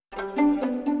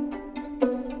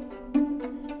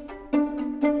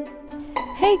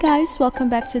guys, welcome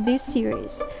back to this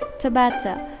series,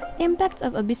 Tabata, Impact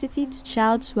of Obesity to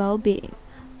Child's Well-Being.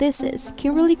 This is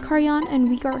Kimberly Carion and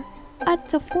we are at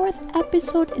the fourth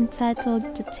episode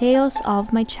entitled The Tales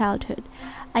of My Childhood.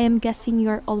 I am guessing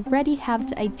you already have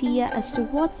the idea as to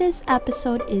what this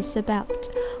episode is about.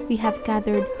 We have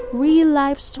gathered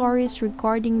real-life stories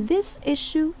regarding this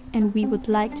issue and we would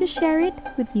like to share it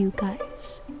with you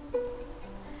guys.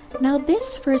 Now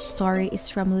this first story is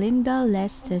from Linda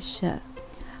Lestitia.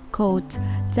 Quote,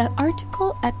 "The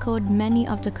article echoed many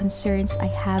of the concerns I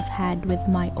have had with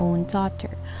my own daughter,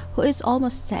 who is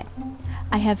almost 10.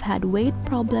 I have had weight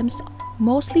problems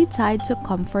mostly tied to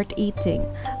comfort eating.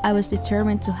 I was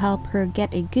determined to help her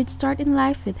get a good start in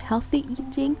life with healthy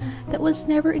eating that was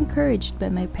never encouraged by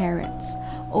my parents.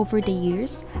 Over the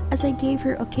years, as I gave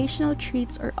her occasional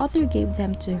treats or other gave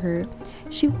them to her,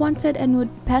 she wanted and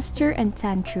would pester and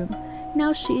tantrum.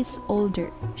 Now she is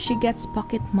older, she gets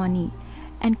pocket money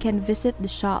and can visit the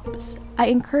shops. I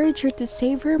encourage her to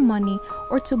save her money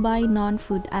or to buy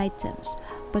non-food items,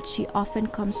 but she often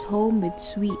comes home with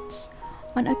sweets.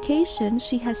 On occasion,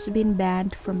 she has been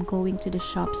banned from going to the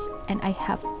shops and I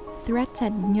have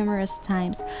threatened numerous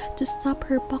times to stop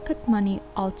her pocket money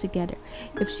altogether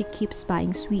if she keeps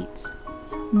buying sweets.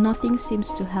 Nothing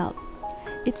seems to help.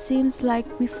 It seems like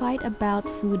we fight about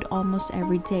food almost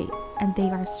every day and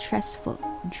they are stressful,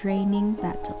 draining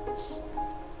battles."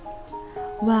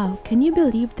 Wow, can you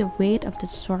believe the weight of the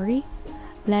story?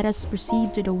 Let us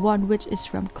proceed to the one which is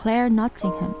from Claire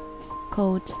Nottingham.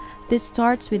 Quote, "This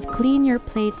starts with clean your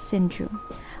plate syndrome.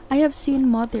 I have seen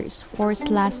mothers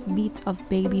force last bits of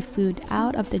baby food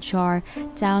out of the jar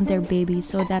down their baby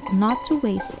so that not to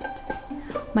waste it.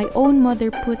 My own mother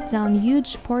put down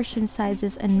huge portion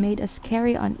sizes and made us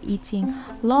carry on eating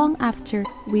long after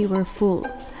we were full.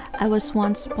 I was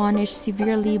once punished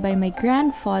severely by my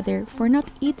grandfather for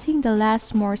not eating the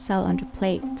last morsel on the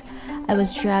plate. I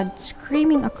was dragged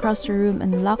screaming across the room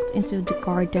and locked into the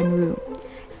garden room,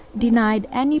 denied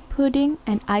any pudding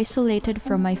and isolated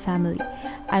from my family.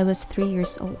 I was 3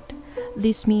 years old.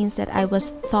 This means that I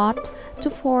was taught to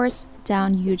force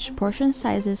down huge portion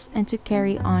sizes and to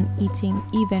carry on eating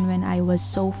even when I was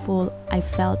so full I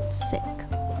felt sick.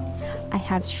 I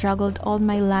have struggled all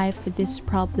my life with this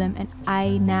problem and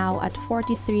I now at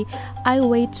 43, I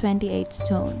weigh 28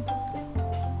 stone.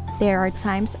 There are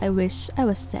times I wish I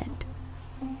was dead."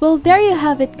 Well, there you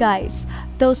have it guys.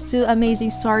 Those two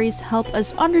amazing stories help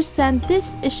us understand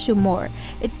this issue more.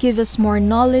 It gives us more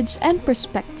knowledge and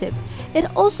perspective.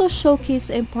 It also showcases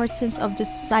the importance of the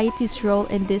society's role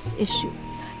in this issue.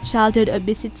 Childhood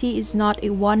obesity is not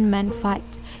a one-man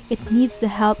fight. It needs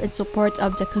the help and support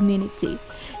of the community.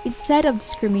 Instead of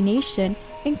discrimination,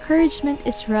 encouragement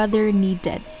is rather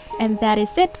needed. And that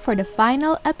is it for the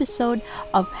final episode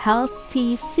of Health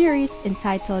Tea series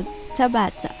entitled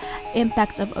Tabata,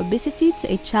 Impact of Obesity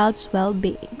to a Child's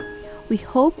Well-Being. We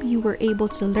hope you were able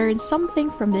to learn something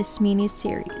from this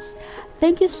mini-series.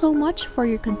 Thank you so much for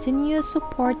your continuous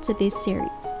support to this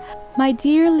series. My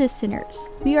dear listeners,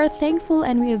 we are thankful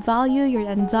and we value your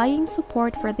undying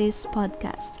support for this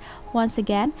podcast. Once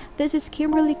again, this is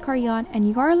Kimberly Carion and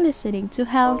you're listening to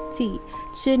Health Tea.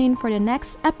 Tune in for the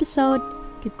next episode.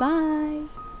 Goodbye!